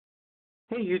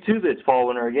Hey YouTube, it's Fall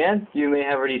Winter again. You may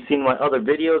have already seen my other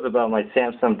videos about my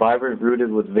Samsung Vibrant rooted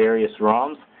with various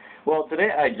ROMs. Well,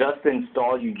 today I just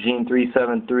installed Eugene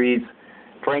 373's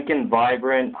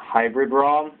Frankin-Vibrant Hybrid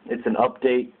ROM. It's an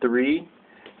update 3,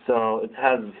 so it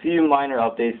has a few minor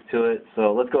updates to it,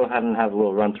 so let's go ahead and have a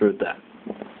little run through with that.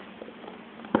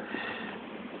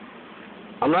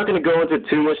 I'm not going to go into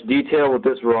too much detail with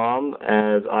this ROM,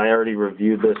 as I already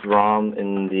reviewed this ROM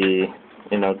in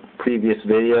a previous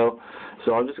video.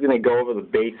 So I'm just going to go over the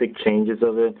basic changes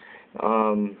of it.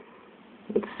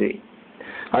 Let's see.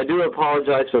 I do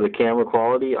apologize for the camera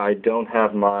quality. I don't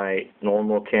have my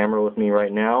normal camera with me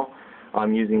right now.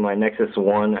 I'm using my Nexus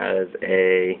 1 as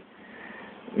a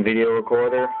video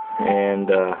recorder, and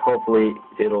hopefully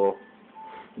it'll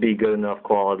be good enough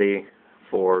quality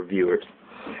for viewers.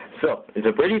 So, it's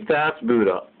a pretty fast boot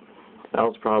up. That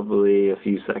was probably a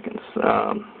few seconds.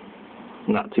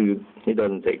 It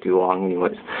doesn't take too long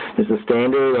anyways. It's a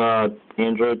standard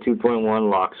Android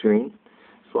 2.1 lock screen.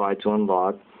 Slide to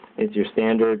unlock. It's your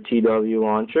standard TW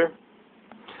launcher.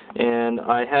 And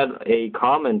I had a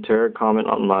commenter comment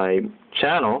on my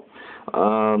channel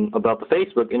about the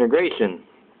Facebook integration.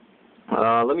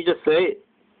 Let me just say,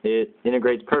 it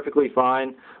integrates perfectly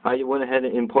fine. I went ahead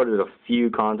and imported a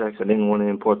few contacts. I didn't want to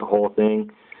import the whole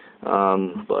thing.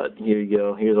 But here you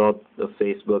go. Here's all the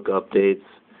Facebook updates.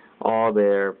 All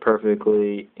there,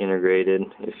 perfectly integrated,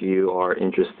 if you are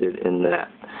interested in that.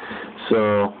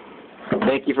 So,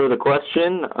 thank you for the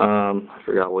question. I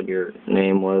forgot what your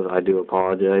name was. I do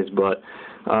apologize, but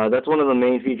that's one of the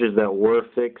main features that was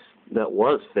fixed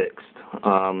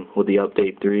with the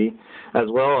update 3, as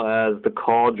well as the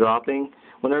call dropping.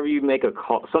 Whenever you make a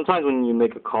call, sometimes when you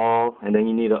make a call and then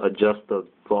you need to adjust the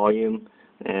volume,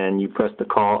 and you press the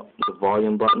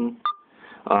volume button,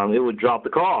 it would drop the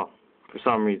call. For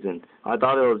some reason. I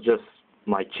thought it was just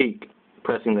my cheek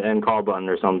pressing the end call button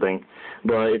or something,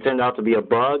 but it turned out to be a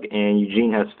bug, and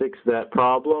Eugene has fixed that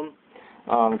problem.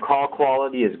 Call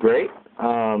quality is great.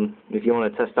 If you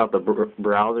want to test out the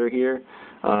browser here,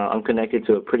 I'm connected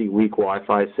to a pretty weak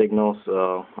Wi-Fi signal,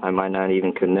 so I might not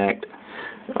even connect.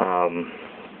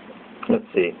 Let's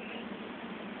see.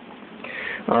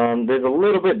 There's a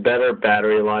little bit better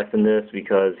battery life in this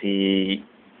because he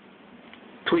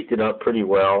tweaked it up pretty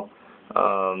well.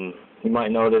 You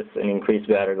might notice an increased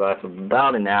battery life of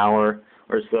about an hour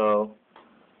or so.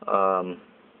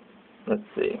 Let's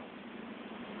see.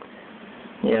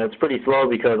 Yeah, it's pretty slow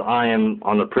because I am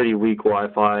on a pretty weak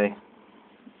Wi-Fi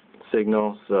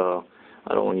signal, so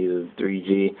I don't want to use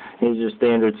 3G. Here's your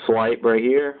standard swipe right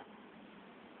here.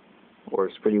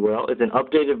 Works pretty well. It's an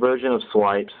updated version of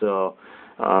swipe, so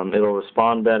it'll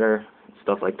respond better,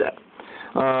 stuff like that.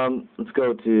 Let's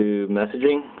go to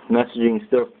messaging. Messaging is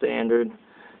still standard.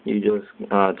 You just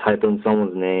type in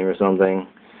someone's name or something.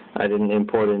 I didn't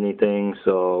import anything,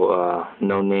 so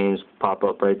no names pop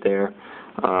up right there.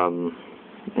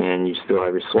 And you still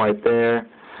have your swipe there.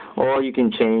 Or you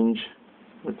can change,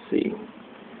 let's see,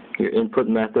 your input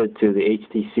method to the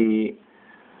HTC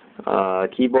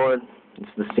keyboard.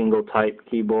 It's the single type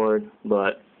keyboard,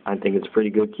 but I think it's a pretty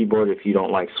good keyboard if you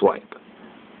don't like swipe.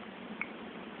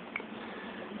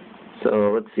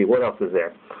 So let's see, what else is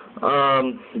there?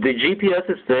 The GPS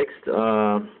is fixed.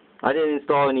 I didn't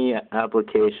install any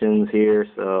applications here,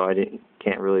 so I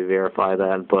can't really verify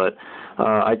that. But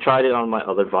I tried it on my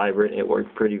other Vibrant. It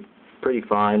worked pretty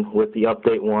fine with the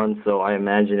update 1. So I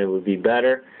imagine it would be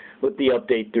better with the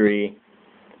update 3.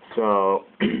 So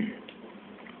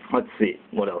let's see,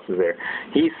 what else is there?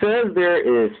 He says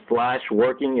there is Flash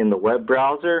working in the web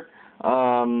browser.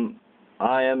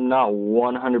 I am not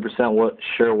 100%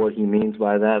 sure what he means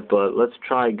by that, but let's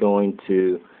try going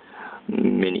to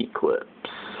mini clips.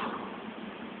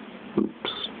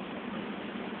 Oops.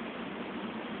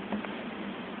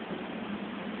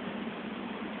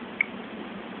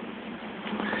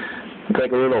 It's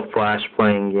like a little Flash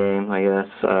playing game, I guess.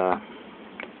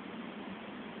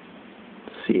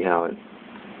 See how it...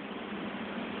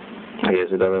 I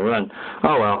guess it doesn't run.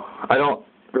 Oh well, I don't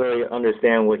really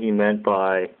understand what he meant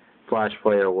by Flash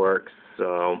player works,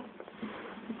 so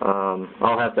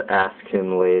I'll have to ask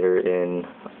him later.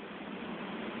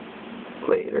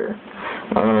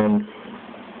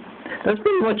 That's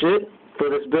pretty much it for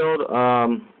this build.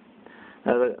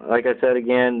 Like I said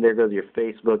again, there goes your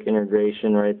Facebook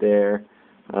integration right there.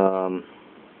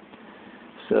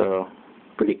 So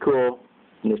pretty cool,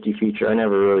 nifty feature. I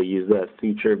never really used that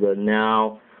feature, but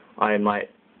now I might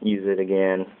use it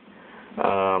again.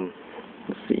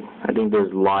 Let's see. I think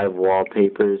there's live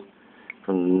wallpapers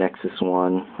from the Nexus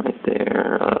 1 right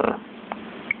there.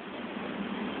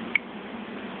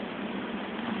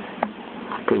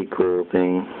 Pretty cool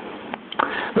thing.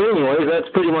 But anyways, that's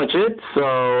pretty much it.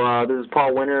 So this is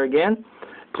Paul Winter again.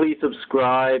 Please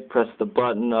subscribe, press the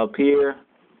button up here,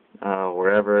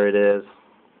 wherever it is.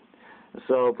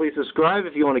 So please subscribe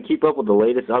if you want to keep up with the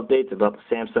latest updates about the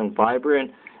Samsung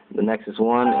Vibrant, the Nexus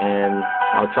 1, and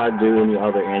I'll try to do any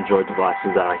other Android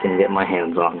devices that I can get my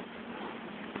hands on.